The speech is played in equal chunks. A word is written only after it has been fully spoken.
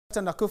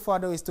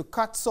Akufo-Addo is to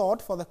cut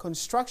sod for the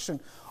construction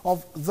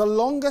of the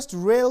longest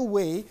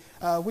railway,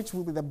 which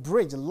will be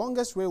the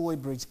longest railway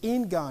bridge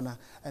in Ghana,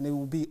 and it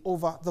will be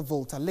over the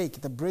Volta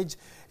Lake. The bridge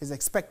is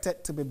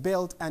expected to be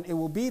built, and it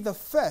will be the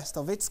first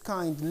of its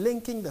kind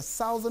linking the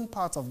southern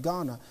part of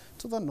Ghana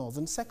to the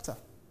northern sector.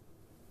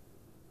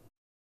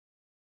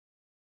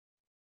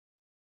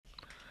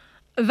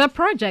 The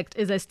project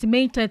is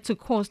estimated to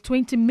cost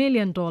 $20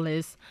 million.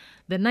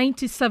 The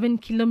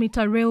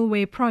 97-kilometer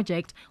railway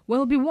project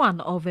will be one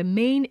of the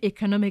main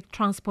economic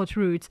transport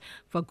routes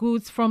for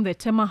goods from the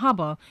Tema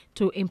Harbour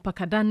to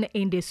Mpakadan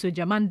in the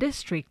Sojaman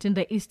district in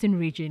the eastern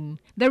region.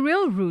 The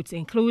rail routes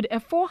include a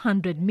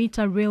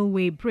 400-meter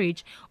railway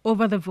bridge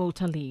over the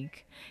Volta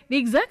Lake. The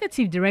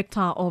executive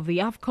director of the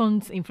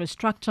Afcons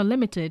Infrastructure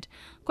Limited,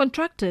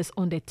 contractors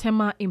on the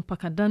Tema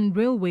Mpakadan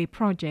railway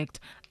project,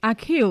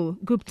 Akhil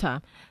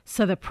Gupta,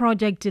 said the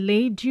project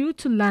delayed due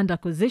to land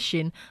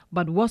acquisition,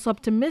 but was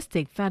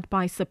optimistic that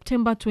by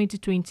September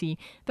 2020,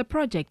 the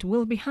project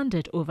will be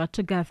handed over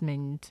to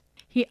government.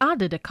 He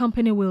added the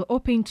company will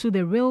open to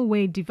the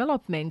railway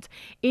development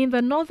in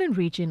the northern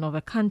region of the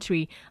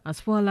country,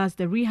 as well as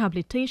the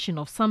rehabilitation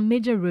of some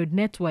major road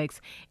networks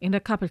in the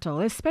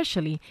capital,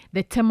 especially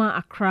the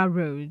Tema-Accra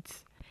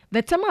roads.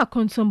 The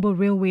Tema-Akonsombo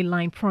railway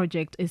line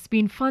project is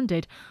being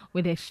funded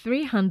with a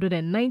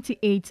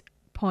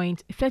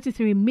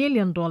 $398.33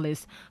 million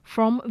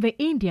from the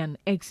Indian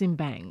Exim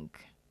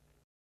Bank.